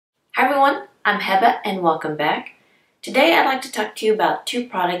Hi everyone, I'm Heba and welcome back. Today I'd like to talk to you about two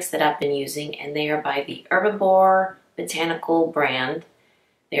products that I've been using, and they are by the Herbivore Botanical brand.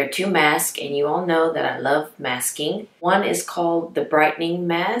 They are two masks, and you all know that I love masking. One is called the Brightening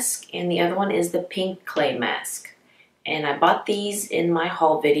Mask and the other one is the Pink Clay Mask. And I bought these in my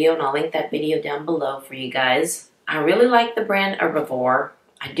haul video, and I'll link that video down below for you guys. I really like the brand Herbivore.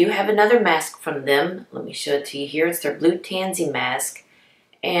 I do have another mask from them. Let me show it to you here. It's their Blue Tansy mask.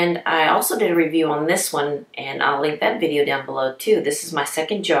 And I also did a review on this one, and I'll link that video down below too. This is my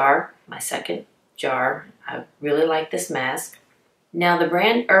second jar. I really like this mask. Now the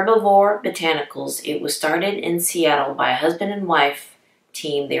brand Herbivore Botanicals, it was started in Seattle by a husband and wife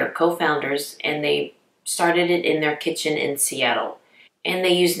team. They are co-founders, and they started it in their kitchen in Seattle. And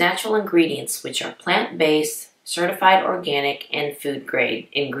they use natural ingredients, which are plant-based, certified organic, and food grade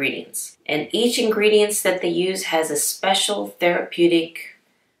ingredients. And each ingredient that they use has a special therapeutic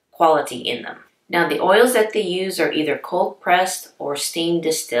quality in them. Now the oils that they use are either cold pressed or steam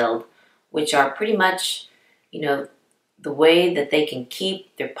distilled, which are pretty much, the way that they can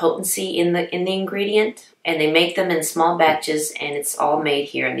keep their potency in the ingredient. And they make them in small batches, and it's all made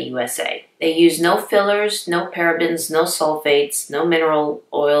here in the USA. They use no fillers, no parabens, no sulfates, no mineral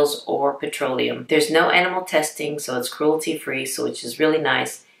oils or petroleum. There's no animal testing, so it's cruelty free, so which is really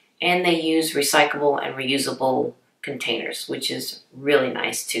nice. And they use recyclable and reusable containers, which is really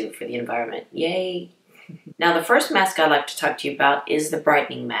nice too for the environment. Yay! Now the first mask I'd like to talk to you about is the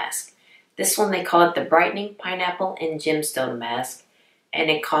Brightening Mask. This one, they call it the Brightening Pineapple and Gemstone Mask,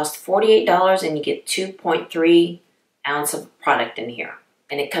 and it costs $48, and you get 2.3 ounce of product in here.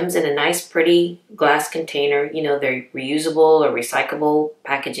 And it comes in a nice pretty glass container. They're reusable or recyclable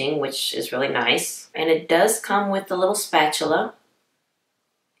packaging, which is really nice. And it does come with a little spatula.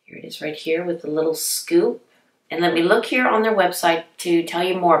 Here it is right here with a little scoop. And let me look here on their website to tell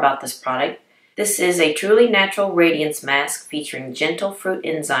you more about this product. This is a truly natural radiance mask featuring gentle fruit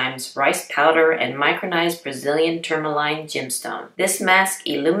enzymes, rice powder, and micronized Brazilian tourmaline gemstone. This mask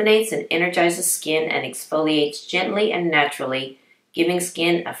illuminates and energizes skin and exfoliates gently and naturally, giving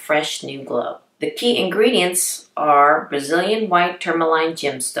skin a fresh new glow. The key ingredients are Brazilian white tourmaline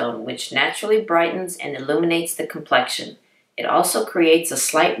gemstone, which naturally brightens and illuminates the complexion. It also creates a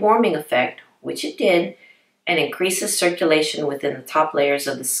slight warming effect, which it did, and increases circulation within the top layers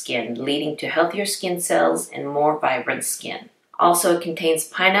of the skin, leading to healthier skin cells and more vibrant skin. Also, it contains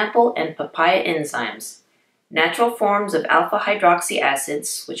pineapple and papaya enzymes, natural forms of alpha-hydroxy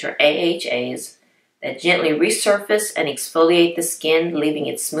acids, which are AHAs, that gently resurface and exfoliate the skin, leaving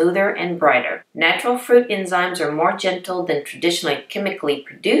it smoother and brighter. Natural fruit enzymes are more gentle than traditionally chemically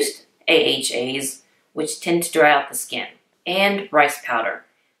produced AHAs, which tend to dry out the skin. And rice powder,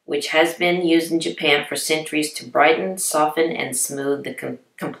 which has been used in Japan for centuries to brighten, soften, and smooth the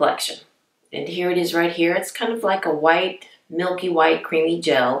complexion. And here it is right here. It's kind of like a white, milky white, creamy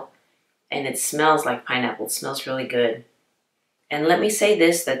gel, and it smells like pineapple. It smells really good. And let me say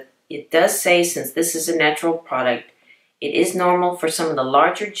this, that it does say, since this is a natural product, it is normal for some of the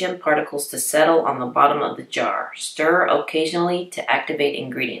larger gem particles to settle on the bottom of the jar. Stir occasionally to activate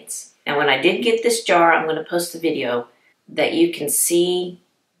ingredients. Now when I did get this jar, I'm going to post a video that you can see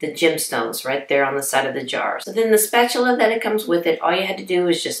the gemstones right there on the side of the jar. So then the spatula that it comes with it, all you had to do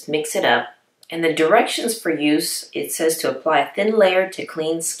is just mix it up. And the directions for use, it says to apply a thin layer to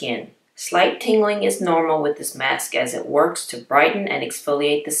clean skin. Slight tingling is normal with this mask as it works to brighten and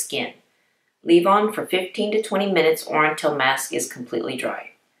exfoliate the skin. Leave on for 15 to 20 minutes or until mask is completely dry.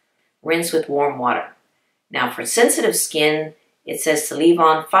 Rinse with warm water. Now for sensitive skin, it says to leave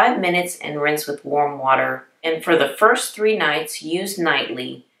on 5 minutes and rinse with warm water. And for the first 3 nights, use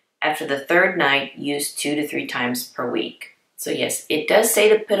nightly. After the 3rd night, use 2 to 3 times per week. So yes, it does say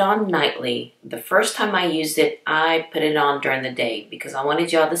to put on nightly. The first time I used it, I put it on during the day because I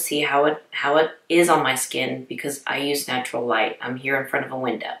wanted y'all to see how it is on my skin, because I use natural light. I'm here in front of a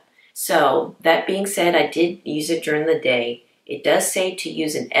window. So that being said, I did use it during the day. It does say to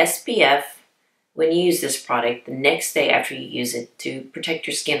use an SPF when you use this product the next day after you use it to protect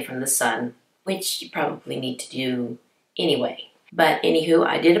your skin from the sun, which you probably need to do anyway. But anywho,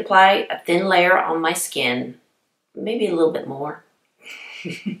 I did apply a thin layer on my skin, maybe a little bit more.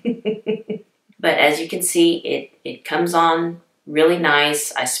 But as you can see, it comes on really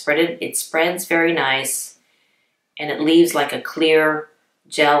nice. I spread it, it spreads very nice, and it leaves like a clear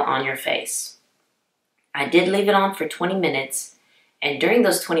gel on your face. I did leave it on for 20 minutes, and during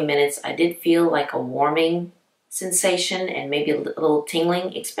those 20 minutes, I did feel like a warming sensation and maybe a little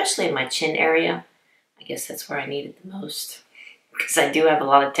tingling, especially in my chin area. I guess that's where I need it the most, because I do have a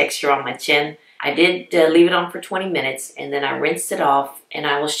lot of texture on my chin. I did leave it on for 20 minutes and then I rinsed it off, and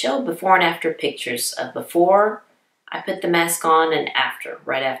I will show before and after pictures of before I put the mask on and after,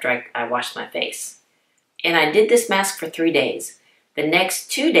 right after I washed my face. And I did this mask for 3 days. The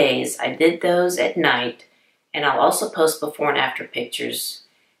next 2 days I did those at night, and I'll also post before and after pictures.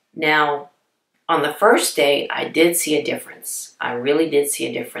 Now, on the first day, I did see a difference. I really did see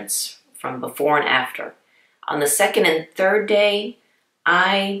a difference from before and after. On the second and third day,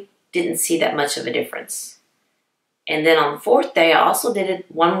 I didn't see that much of a difference. And then on the fourth day, I also did it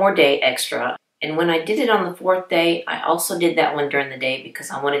one more day extra. And when I did it on the fourth day, I also did that one during the day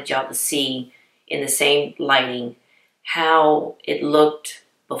because I wanted y'all to see in the same lighting how it looked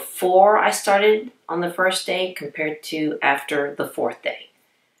before I started on the first day compared to after the fourth day.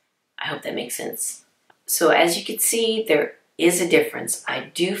 I hope that makes sense. So as you can see, there is a difference.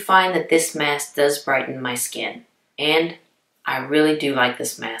 I do find that this mask does brighten my skin, and I really do like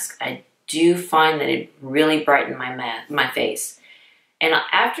this mask. I do find that it really brightened my face. And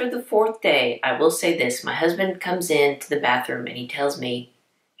after the fourth day, I will say this, my husband comes into the bathroom and he tells me,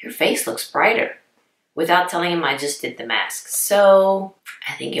 "Your face looks brighter," without telling him I just did the mask. So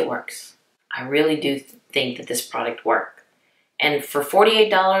I think it works. I really do think that this product works. And for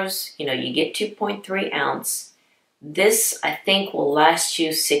 $48, you get 2.3 ounce. This, I think, will last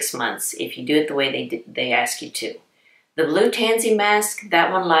you 6 months if you do it the way they ask you to. The blue tansy mask,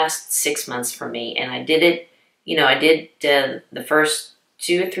 that one lasts 6 months for me. And I did it, I did the first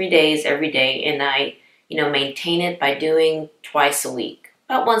 2 or 3 days every day. And I, maintain it by doing twice a week,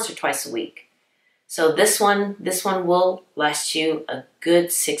 about once or twice a week. So this one will last you a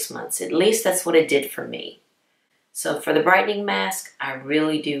good 6 months. At least that's what it did for me. So for the brightening mask, I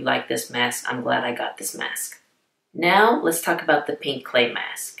really do like this mask. I'm glad I got this mask. Now let's talk about the pink clay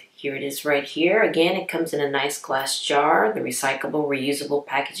mask. Here it is right here. Again, it comes in a nice glass jar, the recyclable, reusable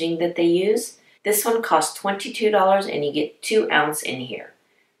packaging that they use. This one costs $22 and you get 2 ounce in here.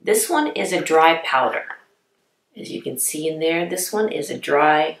 This one is a dry powder. As you can see in there, this one is a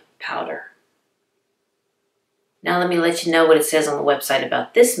dry powder. Now let me let you know what it says on the website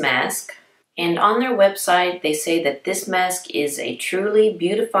about this mask. And on their website, they say that this mask is a truly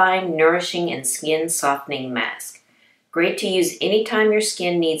beautifying, nourishing, and skin softening mask. Great to use anytime your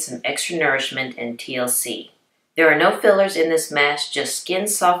skin needs some extra nourishment and TLC. There are no fillers in this mask, just skin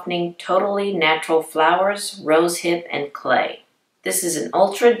softening, totally natural flowers, rosehip, and clay. This is an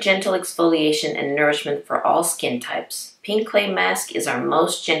ultra gentle exfoliation and nourishment for all skin types. Pink clay mask is our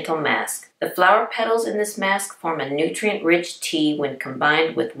most gentle mask. The flower petals in this mask form a nutrient-rich tea when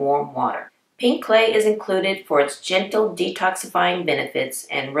combined with warm water. Pink clay is included for its gentle detoxifying benefits,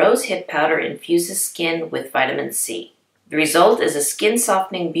 and rosehip powder infuses skin with vitamin C. The result is a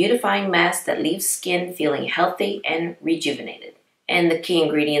skin-softening, beautifying mask that leaves skin feeling healthy and rejuvenated. And the key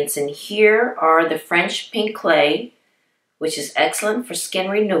ingredients in here are the French pink clay, which is excellent for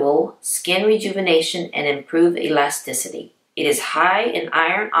skin renewal, skin rejuvenation, and improved elasticity. It is high in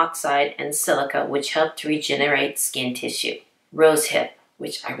iron oxide and silica, which help to regenerate skin tissue. Rosehip,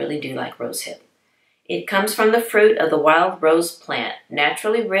 which I really do like rosehip. It comes from the fruit of the wild rose plant,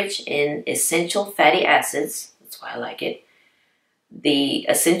 naturally rich in essential fatty acids. That's why I like it. The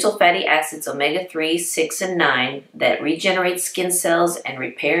essential fatty acids omega-3, 6, and 9 that regenerate skin cells and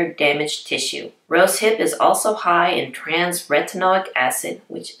repair damaged tissue. Rosehip is also high in trans-retinoic acid,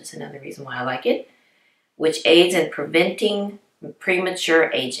 which is another reason why I like it, which aids in preventing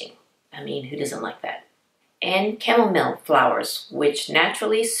premature aging. I mean, who doesn't like that? And chamomile flowers, which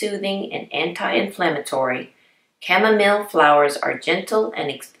naturally soothing and anti-inflammatory. Chamomile flowers are gentle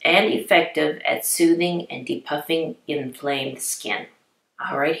and effective at soothing and depuffing inflamed skin.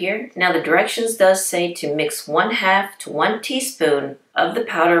 All right here. Now the directions does say to mix 1/2 to 1 teaspoon of the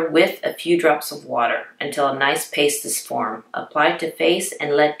powder with a few drops of water until a nice paste is formed. Apply to face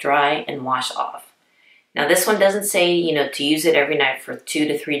and let dry and wash off. Now this one doesn't say, to use it every night for 2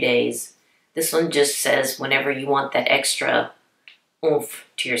 to 3 days. This one just says whenever you want that extra oomph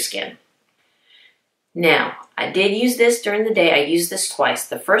to your skin. Now, I did use this during the day. I used this twice.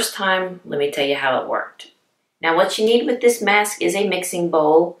 The first time, let me tell you how it worked. Now, what you need with this mask is a mixing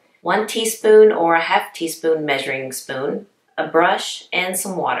bowl, 1 teaspoon or a 1/2 teaspoon measuring spoon, a brush, and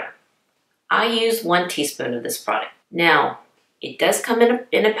some water. I used 1 teaspoon of this product. Now, it does come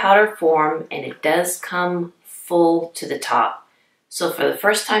in a powder form, and it does come full to the top. So for the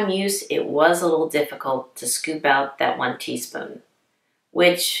first time use, it was a little difficult to scoop out that 1 teaspoon,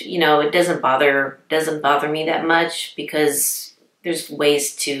 which, it doesn't bother me that much because there's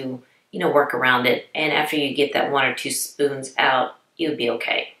ways to, work around it. And after you get that 1 or 2 spoons out, you'll be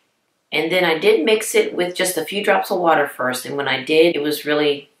okay. And then I did mix it with just a few drops of water first. And when I did, it was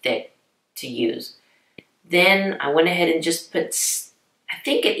really thick. to use. Then I went ahead and just put, I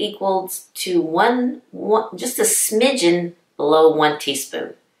think it equals to just a smidgen below 1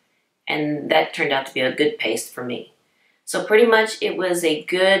 teaspoon. And that turned out to be a good paste for me. So pretty much it was a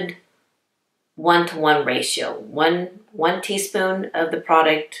good 1-to-1 ratio. One teaspoon of the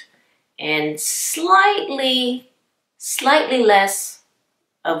product and slightly less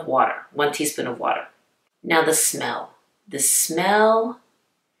of water. 1 teaspoon of water. Now the smell. The smell,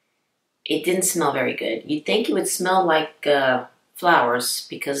 it didn't smell very good. You'd think it would smell like flowers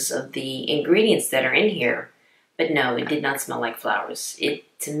because of the ingredients that are in here. But no, it did not smell like flowers.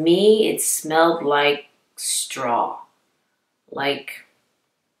 To me, it smelled like straw. Like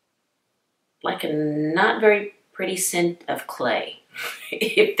a not very pretty scent of clay,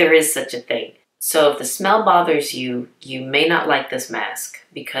 if there is such a thing. So if the smell bothers you, you may not like this mask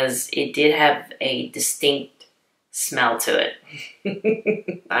because it did have a distinct smell to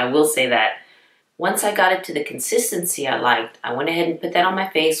it. I will say that. Once I got it to the consistency I liked, I went ahead and put that on my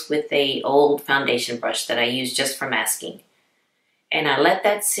face with an old foundation brush that I use just for masking. And I let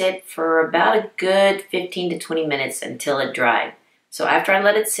that sit for about a good 15 to 20 minutes until it dried. So after I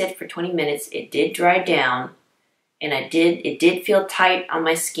let it sit for 20 minutes, it did dry down. And it did feel tight on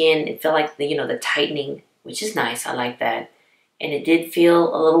my skin. It felt like the tightening, which is nice. I like that. And it did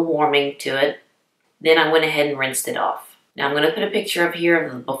feel a little warming to it. Then I went ahead and rinsed it off. Now I'm going to put a picture up here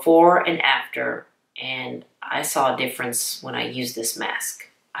of the before and after. And I saw a difference when I used this mask.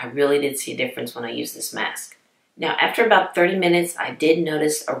 I really did see a difference when I used this mask. Now after about 30 minutes, I did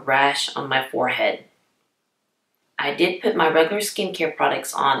notice a rash on my forehead. I did put my regular skincare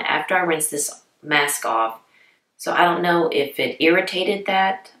products on after I rinsed this mask off. So I don't know if it irritated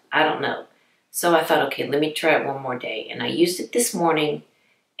that. I don't know. So I thought, okay, let me try it one more day. And I used it this morning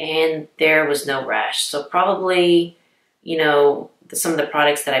and there was no rash. So probably, some of the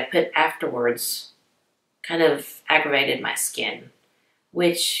products that I put afterwards kind of aggravated my skin.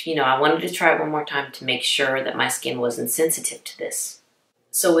 Which, I wanted to try it one more time to make sure that my skin wasn't sensitive to this.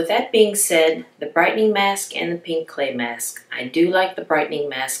 So with that being said, the brightening mask and the pink clay mask, I do like the brightening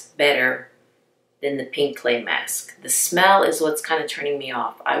mask better than the pink clay mask. The smell is what's kind of turning me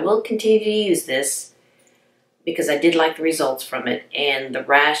off. I will continue to use this because I did like the results from it, and the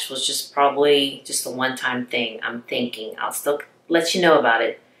rash was just probably just a one-time thing. I'm thinking I'll still let you know about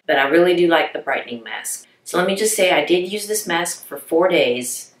it, but I really do like the brightening mask. So let me just say I did use this mask for 4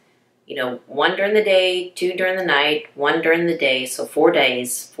 days. 1 during the day, 2 during the night, 1 during the day, so 4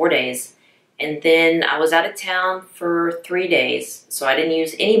 days. And then I was out of town for 3 days, so I didn't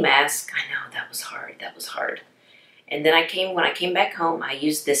use any mask. I know, that was hard. And then when I came back home, I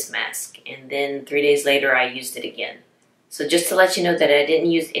used this mask. And then 3 days later, I used it again. So just to let you know that I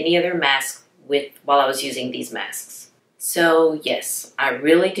didn't use any other mask while I was using these masks. So yes, I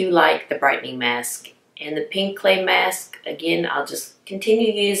really do like the brightening mask. And the pink clay mask, again, I'll just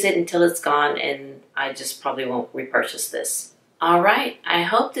continue to use it until it's gone, and I just probably won't repurchase this. Alright, I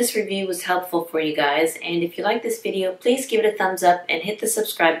hope this review was helpful for you guys, and if you like this video, please give it a thumbs up and hit the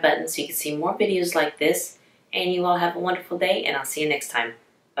subscribe button so you can see more videos like this. And you all have a wonderful day, and I'll see you next time.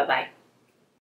 Bye-bye.